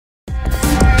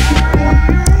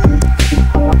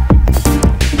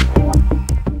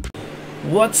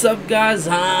What's up, guys?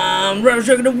 I'm Ravage,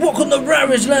 and welcome to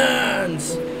Ravage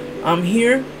Lands. I'm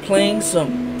here playing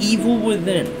some Evil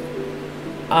Within.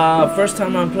 First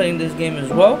time I'm playing this game as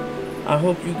well. I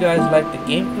hope you guys like the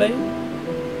gameplay,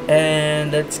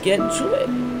 and let's get to it.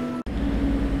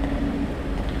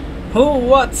 Oh,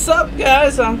 what's up,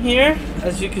 guys? I'm here,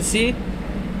 as you can see,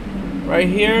 right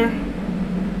here.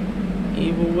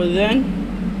 Evil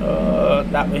Within.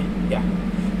 That way, yeah.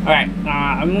 Alright,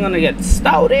 I'm gonna get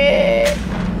started.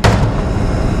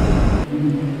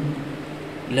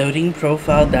 Loading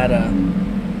profile data.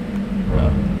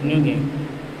 New game.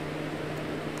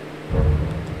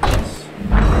 Yes.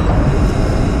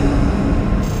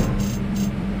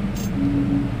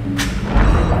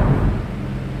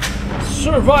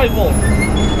 Survival.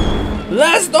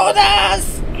 Let's do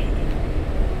this!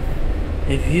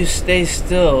 If you stay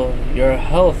still, your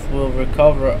health will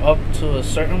recover up to a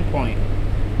certain point.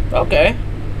 Okay,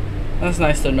 that's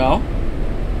nice to know.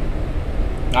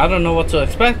 I don't know what to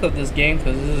expect of this game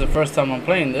because this is the first time I'm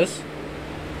playing this.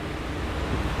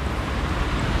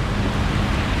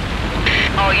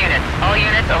 All units,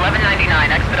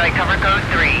 1199, expedite cover code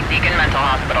 3, Deacon Mental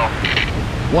Hospital.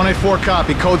 184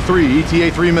 copy, code 3,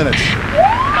 ETA 3 minutes.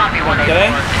 Copy 184. Okay.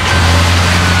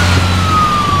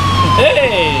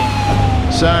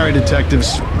 Hey! Sorry,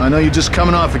 detectives. I know you're just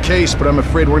coming off a case, but I'm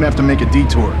afraid we're gonna have to make a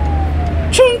detour.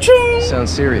 Chung chung! Sounds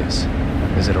serious.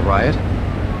 Is it a riot?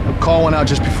 A call went out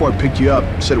just before I picked you up.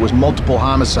 Said it was multiple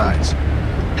homicides.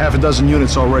 Half a dozen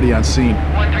units already on scene.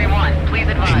 131, please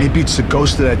advise. Hey, maybe it's the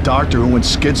ghost of that doctor who went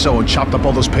schizo and chopped up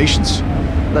all those patients.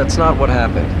 That's not what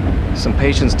happened. Some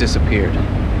patients disappeared.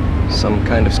 Some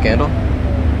kind of scandal?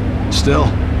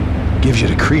 Still, gives you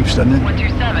the creeps, doesn't it?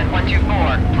 127,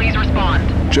 124, please respond.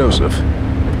 Joseph,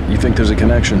 you think there's a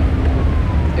connection?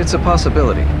 It's a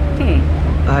possibility.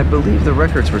 I believe the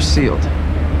records were sealed.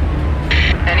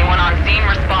 Anyone on scene,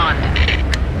 respond.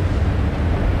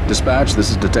 Dispatch, this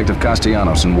is Detective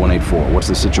Castellanos in 184. What's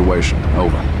the situation?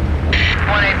 Over.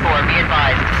 184, be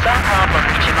advised. Some problem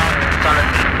reaching mountains on the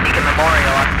Deacon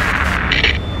Memorial.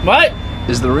 What?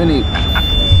 Is there any...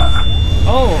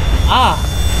 Oh,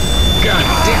 God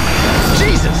damn it!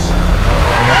 Jesus!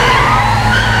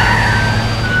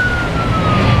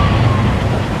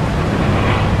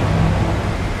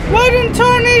 What in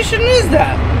tarnation is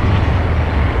that?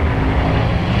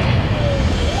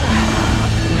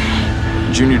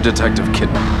 Junior Detective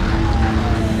Kidman.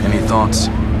 Any thoughts?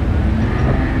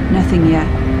 Nothing yet.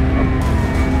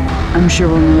 I'm sure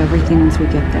we'll know everything once we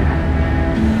get there.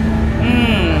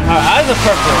 Her eyes are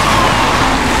purple.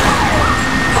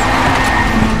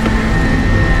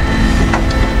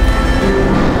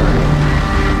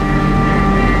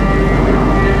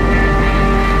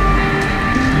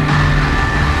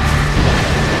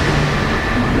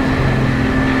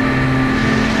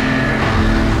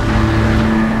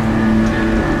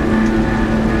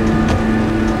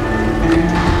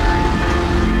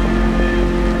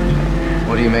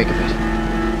 What do you make of it?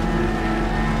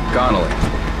 Connolly,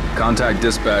 contact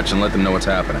dispatch and let them know what's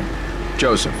happening.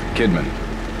 Joseph, Kidman,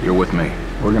 you're with me.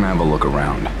 We're gonna have a look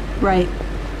around. Right.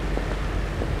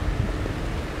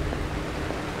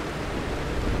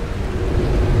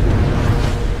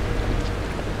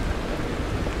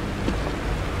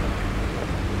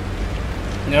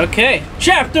 Okay,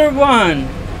 Chapter 1,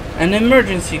 an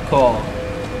emergency call.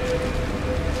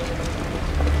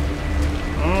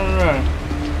 Alright.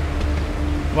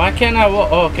 Why can't I walk?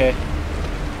 Oh, okay.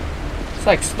 It's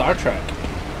like Star Trek.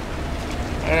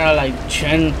 I gotta like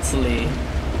gently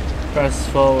press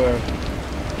forward.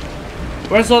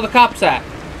 Where's all the cops at?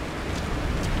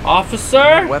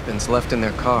 Officer? Weapons left in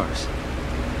their cars.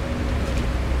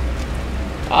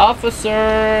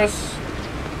 Officers.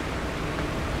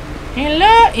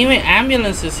 Hello? Even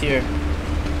ambulance is here.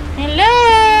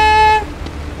 Hello?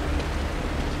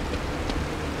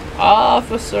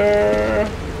 Officer.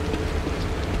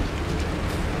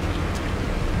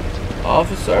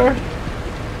 Officer?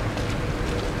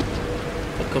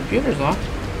 The computer's on.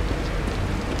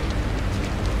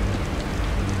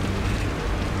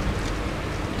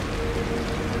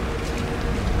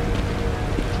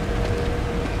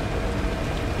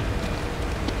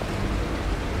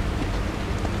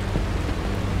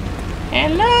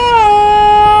 Hello?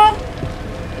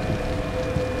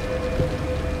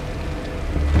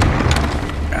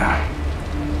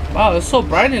 Wow, it's so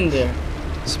bright in there.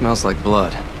 Smells like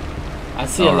blood. I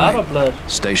see a lot of blood.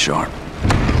 Stay sharp.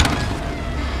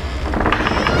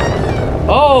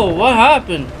 Oh, what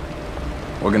happened?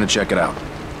 We're gonna check it out.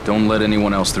 Don't let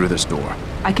anyone else through this door.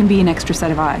 I can be an extra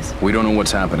set of eyes. We don't know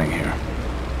what's happening here.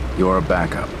 You're a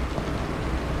backup.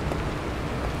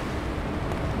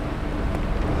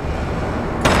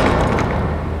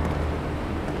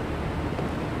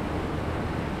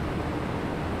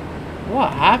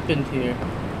 happened here?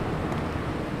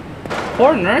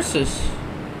 Poor nurses.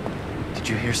 Did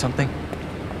you hear something?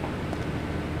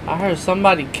 I heard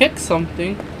somebody kick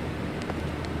something.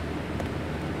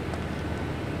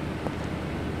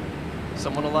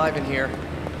 Someone alive in here.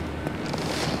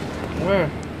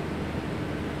 Where?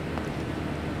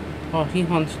 Oh, he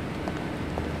hunts.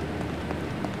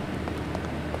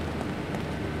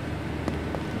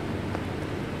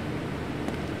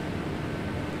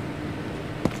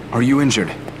 Are you injured?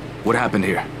 What happened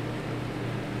here?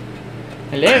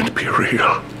 Hello? Can't be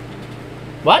real.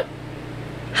 What?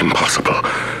 Impossible.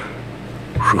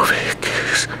 Vivek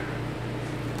is...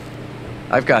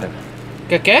 I've got him.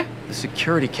 ¿Qué? The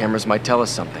security cameras might tell us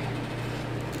something.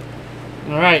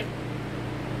 Alright.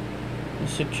 The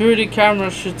security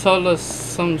camera should tell us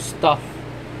some stuff.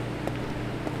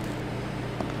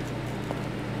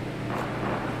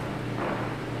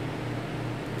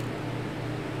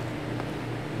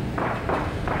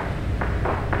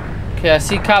 Okay, I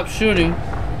see cops shooting.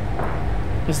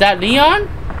 Is that Leon?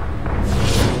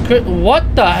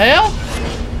 What the hell?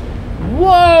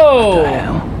 Whoa! What the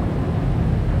hell?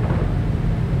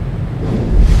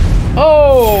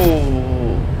 Oh!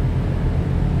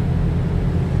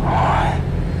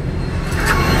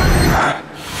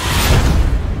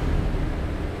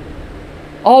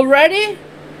 Already?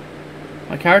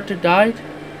 My character died?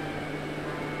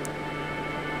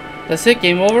 That's it,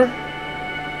 game over?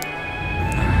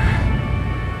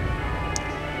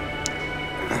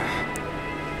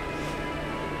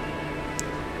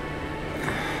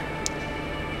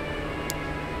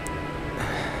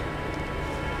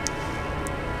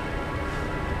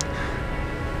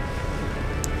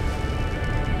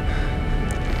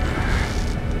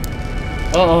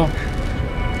 Uh-oh.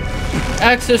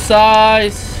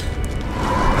 Exercise.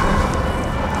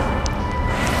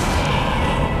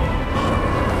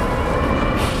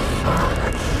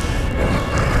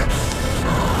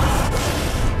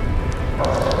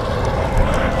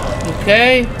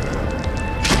 Okay.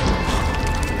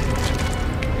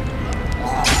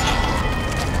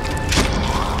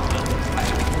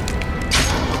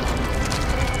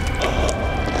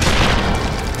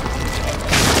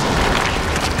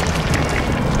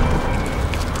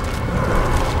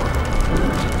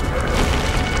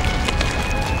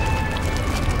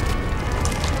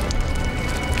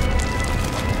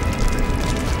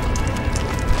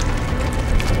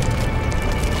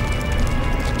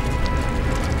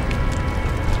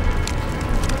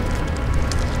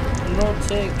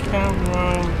 Rotate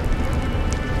camera.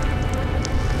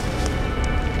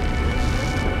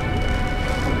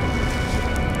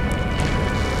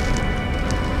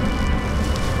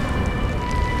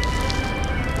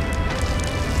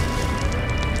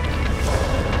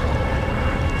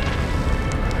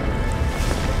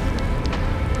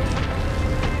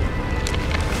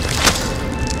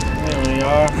 There we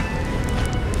are.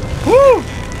 Woo!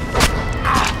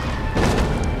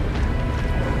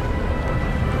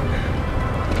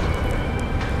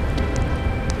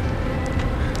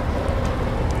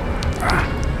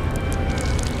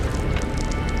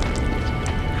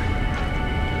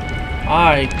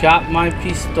 I got my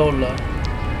pistola.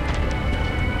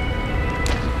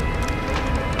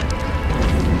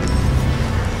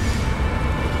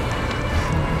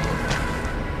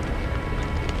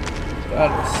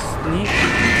 Gotta sneak.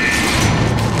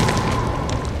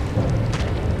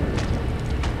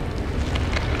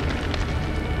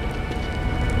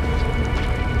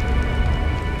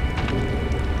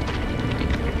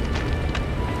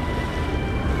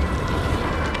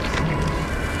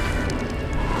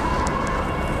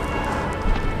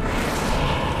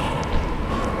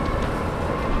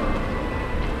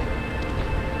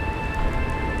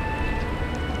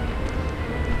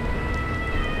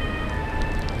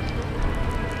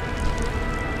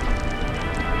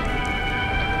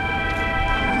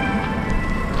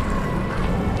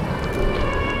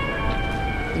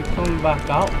 Come back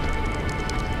out.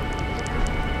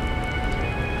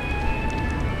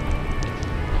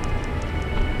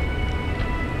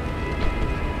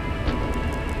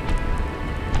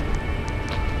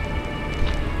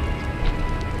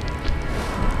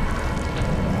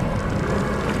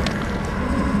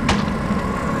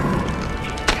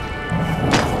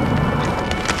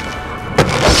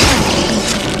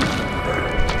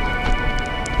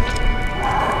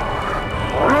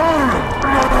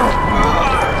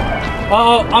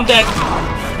 Uh-oh, I'm dead.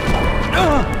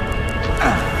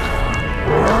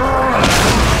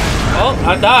 Oh,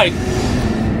 I died.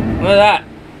 Look at that.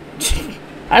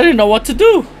 I didn't know what to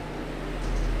do.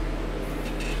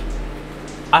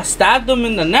 I stabbed him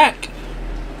in the neck.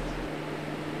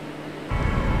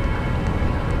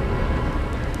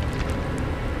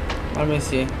 Let me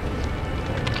see.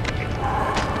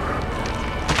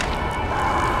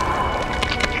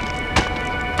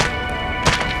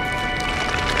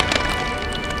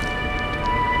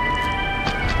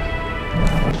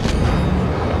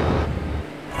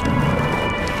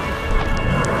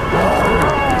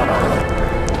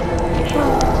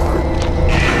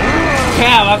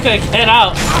 Damn, I couldn't get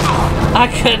out. I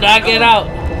could not get out.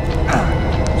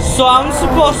 So I'm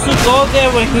supposed to go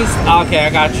there when he's... Okay, I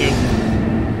got you.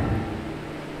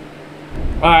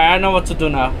 Alright, I know what to do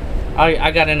now.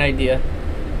 I got an idea.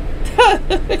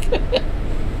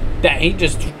 That he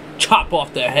just chop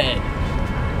off their head.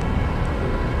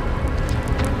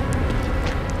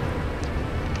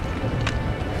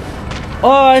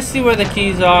 Oh, I see where the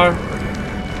keys are.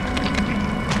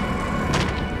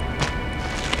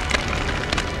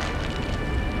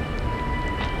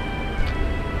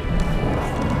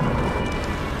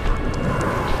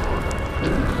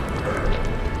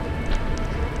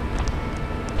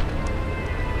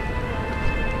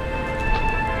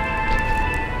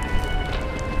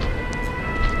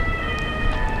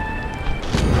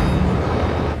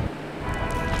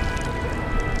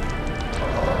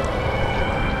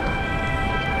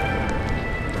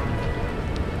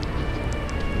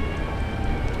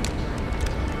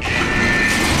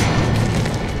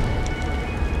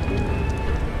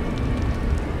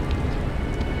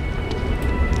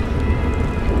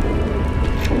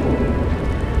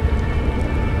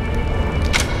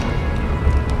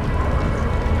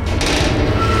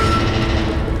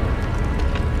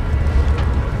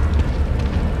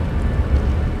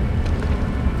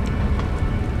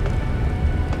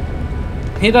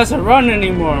 He doesn't run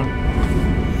anymore.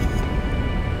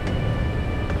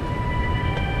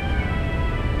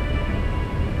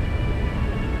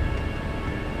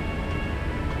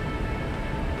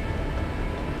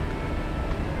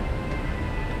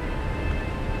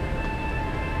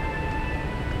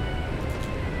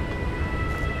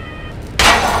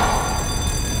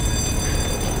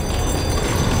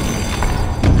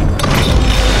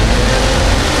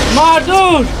 My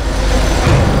dude!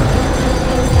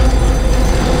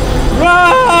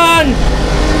 Run!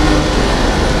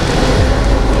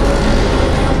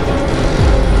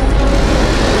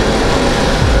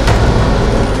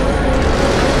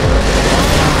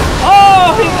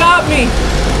 Oh, he got me!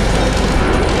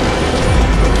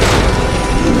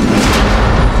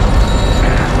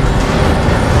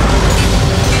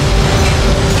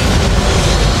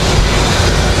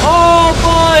 Oh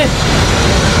boy!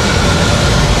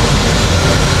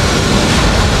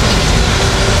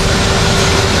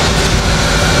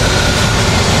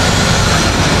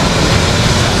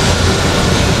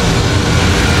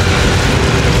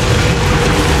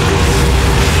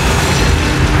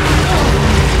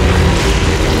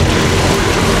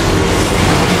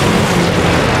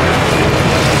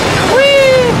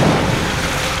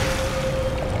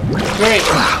 Great.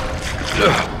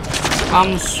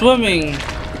 I'm swimming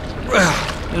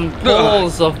in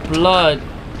pools of blood.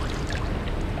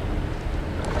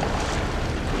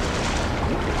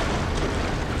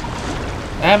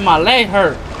 And my leg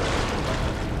hurt.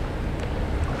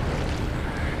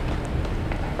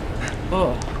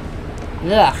 Oh.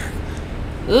 Ugh.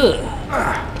 Ugh.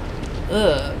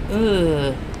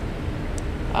 Ugh.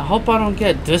 I hope I don't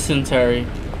get dysentery.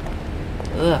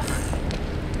 Ugh.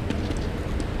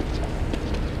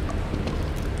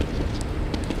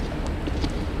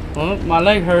 Oh, my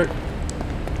leg hurt.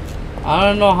 I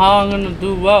don't know how I'm gonna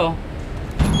do well.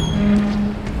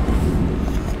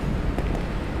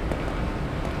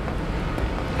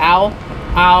 Ow,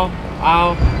 ow,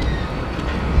 ow.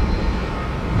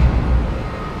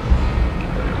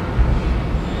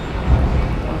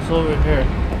 What's over here?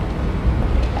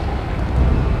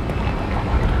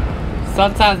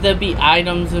 Sometimes there'll be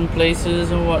items in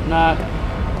places and whatnot.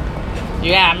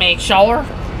 You gotta make sure.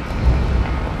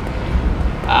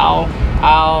 Ow,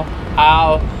 ow,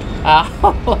 ow, ow.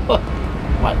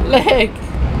 My leg.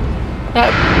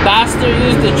 That bastard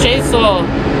used the chainsaw.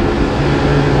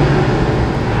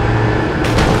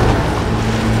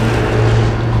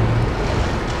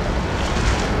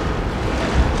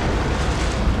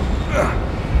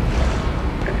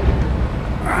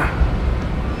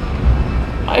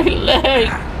 My leg.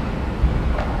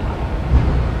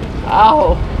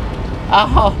 Ow,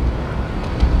 ow,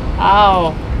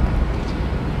 ow.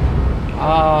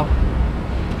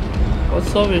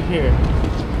 What's over here?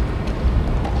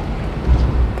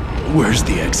 Where's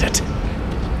the exit?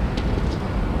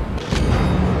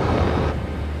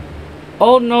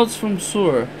 Old notes from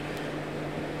sewer.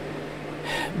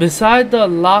 Beside the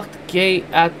locked gate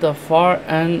at the far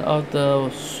end of the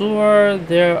sewer,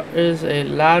 there is a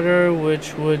ladder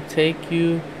which would take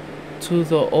you to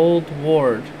the old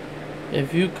ward.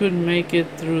 If you could make it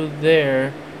through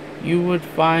there, you would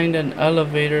find an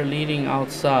elevator leading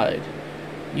outside.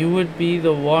 You would be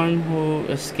the one who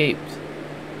escaped.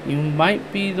 You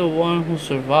might be the one who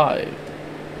survived.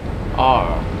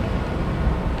 R.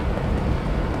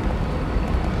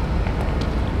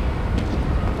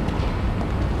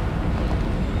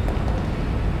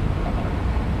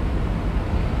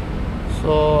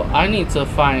 So I need to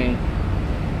find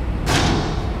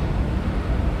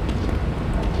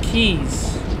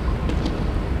keys.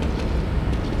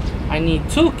 I need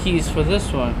 2 keys for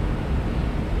this one.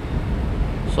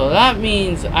 So that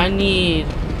means I need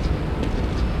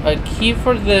a key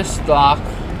for this lock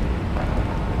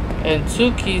and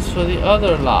 2 keys for the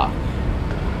other lock.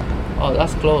 Oh,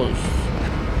 that's closed.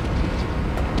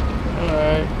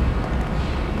 Alright.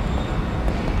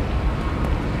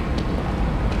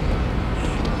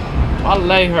 My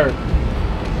leg hurt.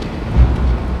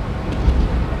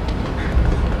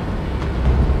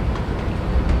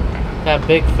 That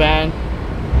big fan.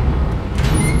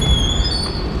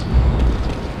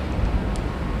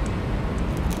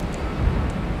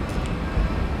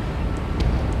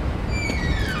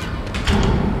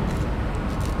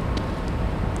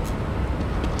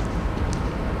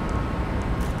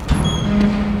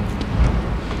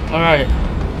 All right.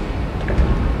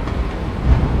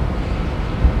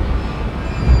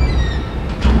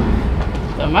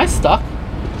 Am I stuck?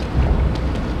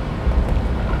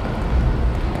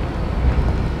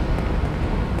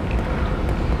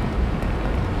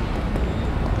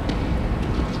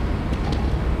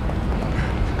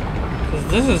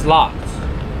 This is locked.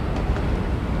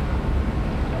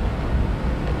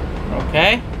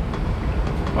 Okay.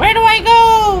 Where do I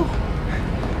go?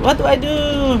 What do I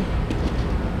do?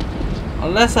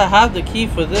 Unless I have the key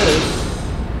for this.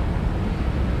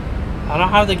 I don't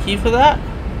have the key for that?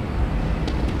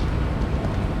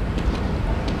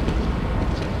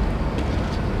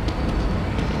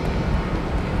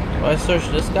 Do I search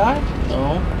this guy?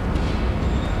 No.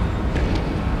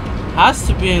 Has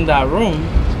to be in that room.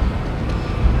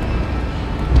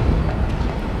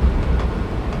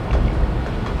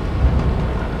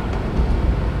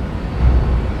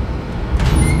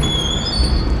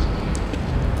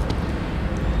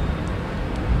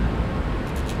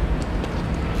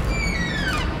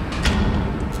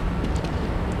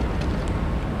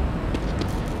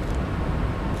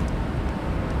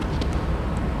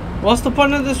 What's the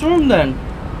point of this room then?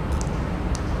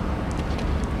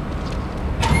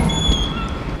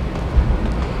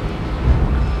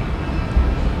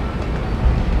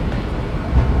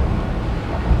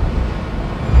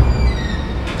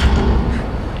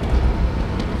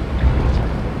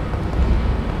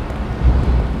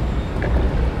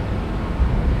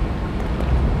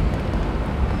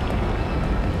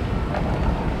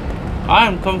 I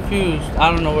am confused.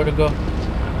 I don't know where to go.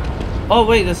 Oh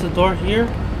wait, there's a door here?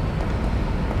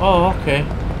 Oh, okay.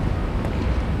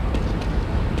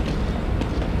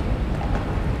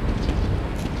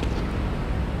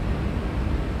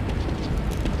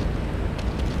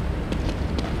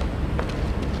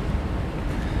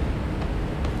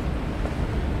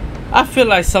 I feel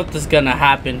like something's gonna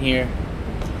happen here.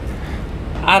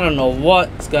 I don't know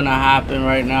what's gonna happen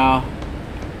right now.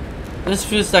 This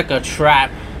feels like a trap.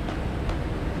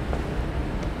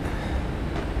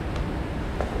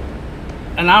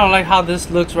 And I don't like how this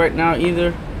looks right now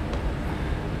either.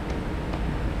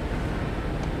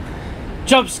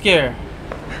 Jump scare.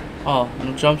 Oh,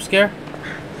 no jump scare?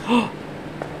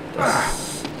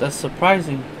 That's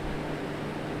surprising.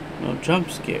 No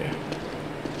jump scare.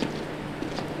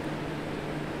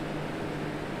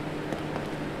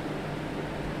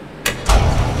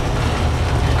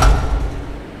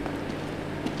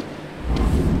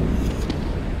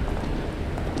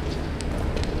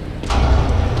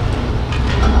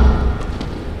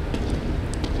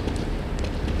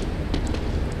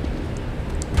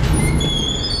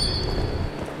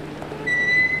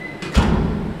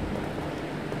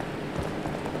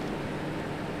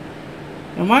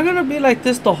 Am I gonna be like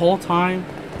this the whole time?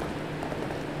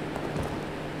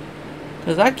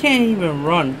 Cause I can't even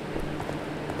run.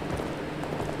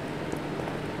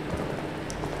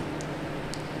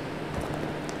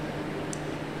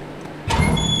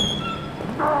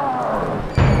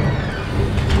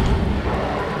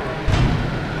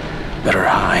 Better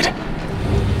hide.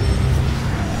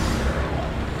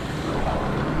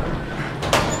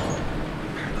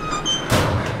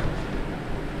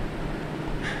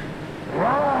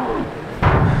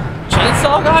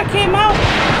 Chainsaw guy came out?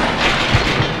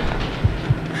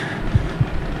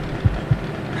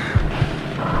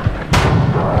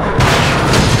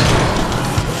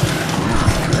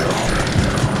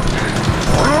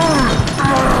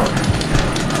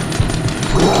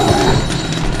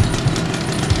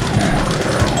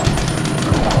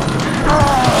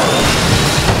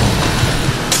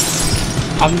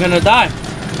 I'm gonna die.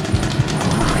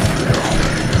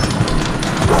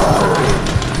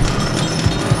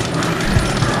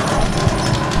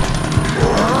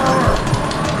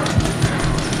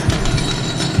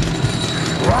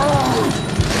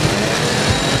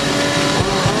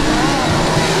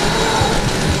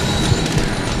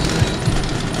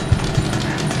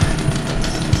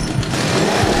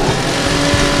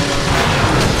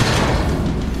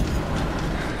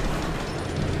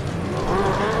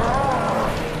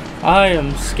 I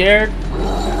am scared.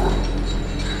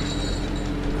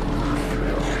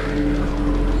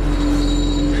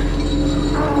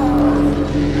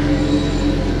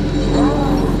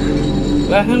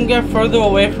 Let him get further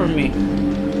away from me.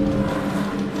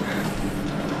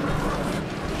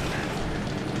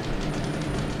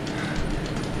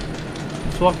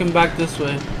 He's walking back this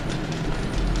way.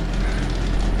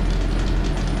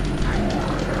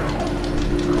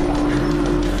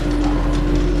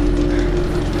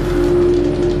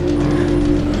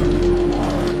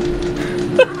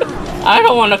 I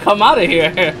don't want to come out of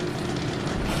here.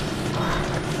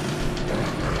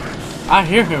 I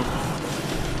hear him.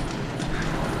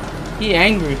 He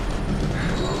angry.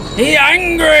 He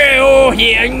angry. Oh,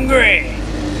 he angry.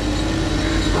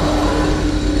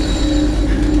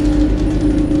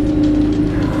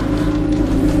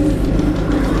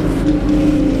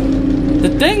 The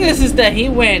thing is that he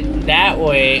went that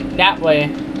way,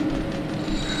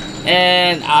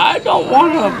 and I don't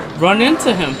want to run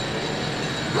into him.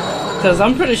 Because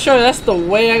I'm pretty sure that's the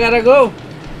way I gotta go.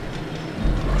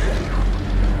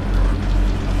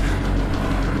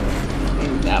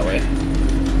 That way.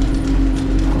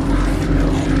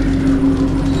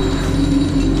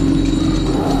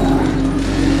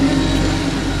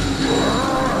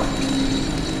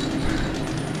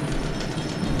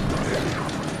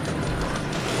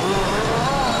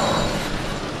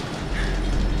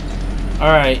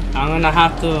 Alright, I'm gonna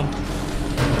have to...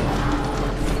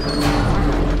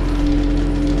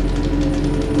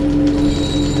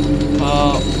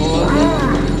 what was it?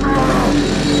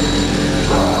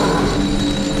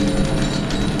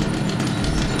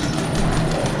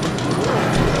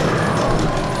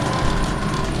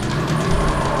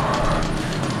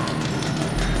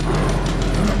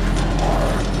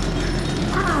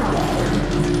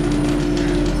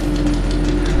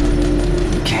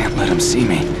 Can't let him see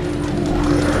me.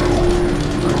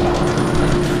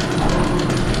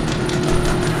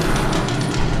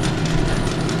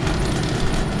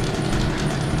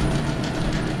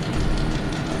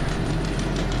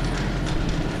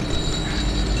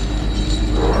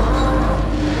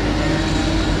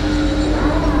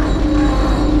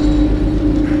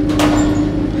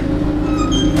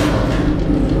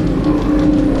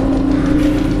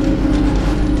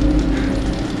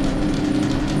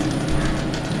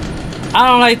 I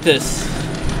don't like this.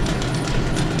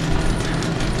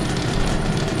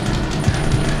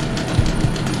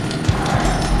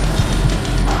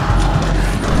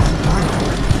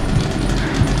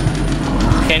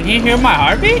 Can he hear my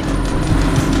heartbeat?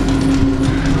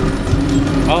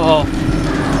 Uh-oh.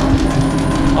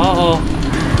 Uh-oh.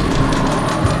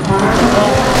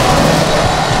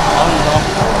 Oh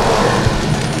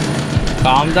no.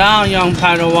 Calm down, young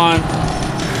Padawan.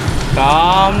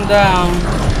 Calm down.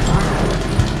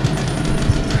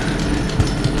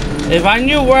 If I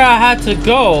knew where I had to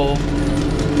go,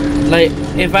 like,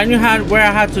 if I knew where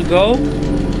I had to go,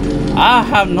 I'll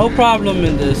have no problem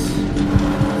in this.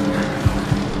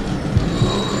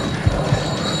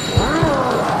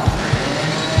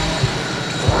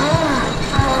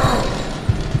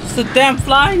 It's a damn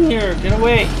fly in here. Get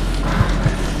away.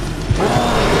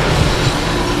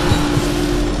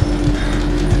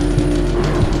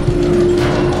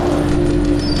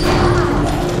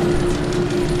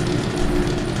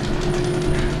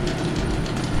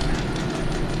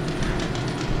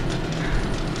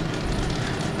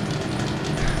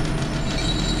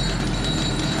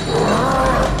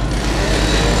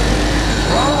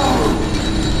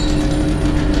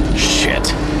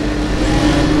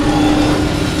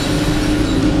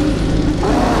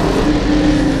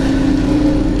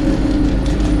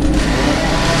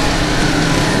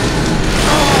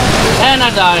 And I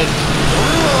died.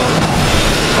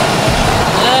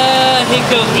 He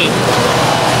killed me.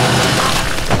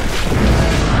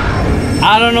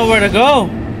 I don't know where to go.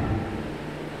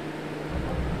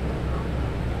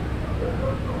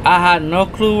 I had no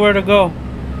clue where to go.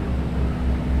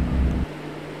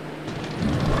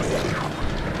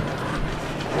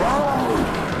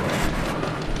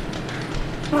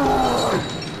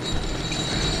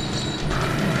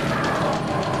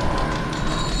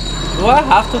 Do I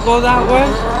have to go that way?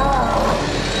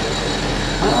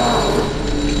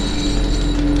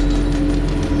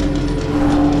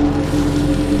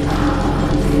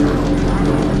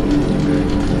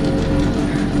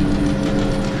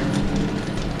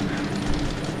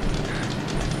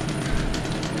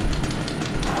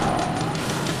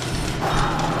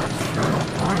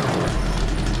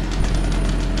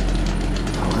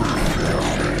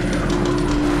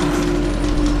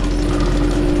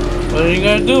 are you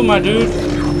gonna do, my dude?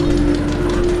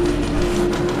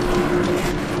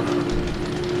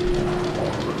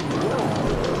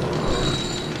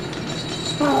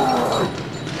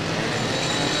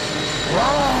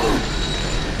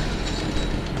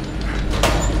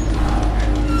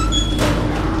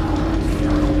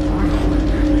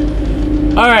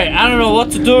 Alright, I don't know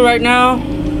what to do right now.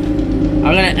 I'm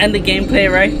gonna end the gameplay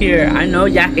right here. I know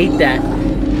y'all hate that.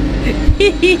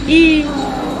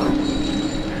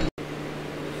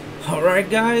 Alright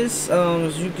guys,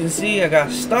 as you can see, I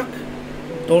got stuck.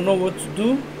 Don't know what to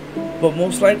do. But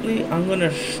most likely, I'm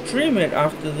gonna stream it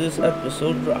after this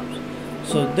episode drops.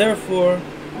 So therefore,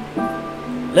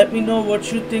 let me know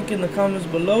what you think in the comments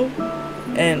below.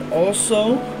 And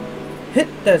also, hit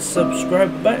that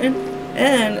subscribe button.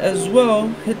 And as well,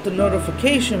 hit the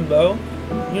notification bell.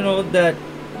 You know that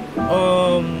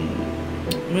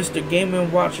Mr.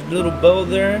 Game & Watch little bell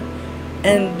there.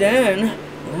 And then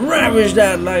ravage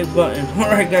that like button.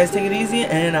 Alright guys, take it easy,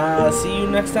 and I'll see you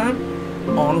next time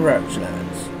on Ravage Lands.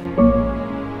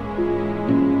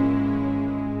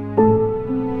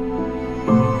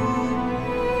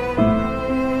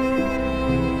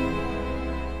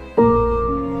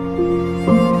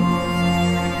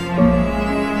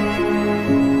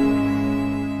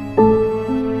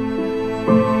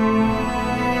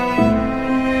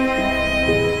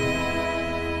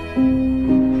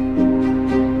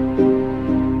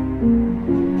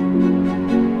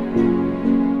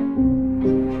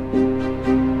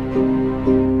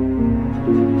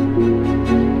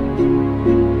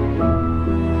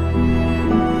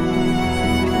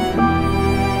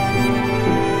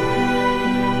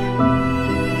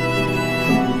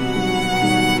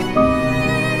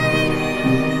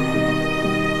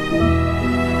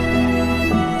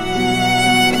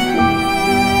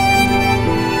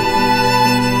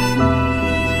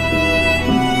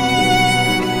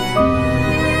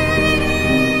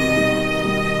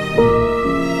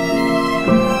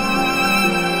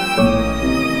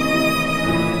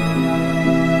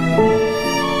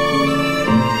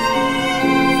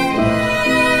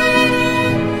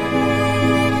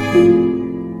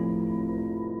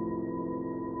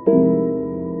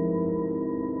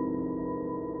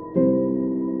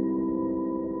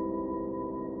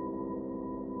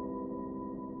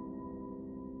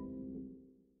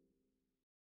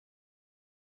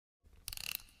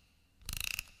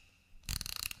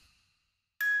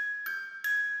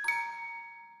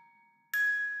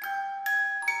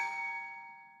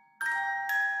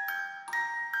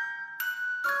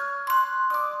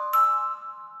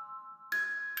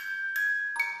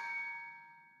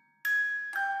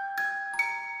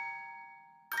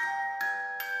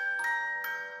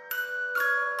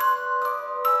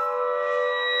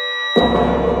 You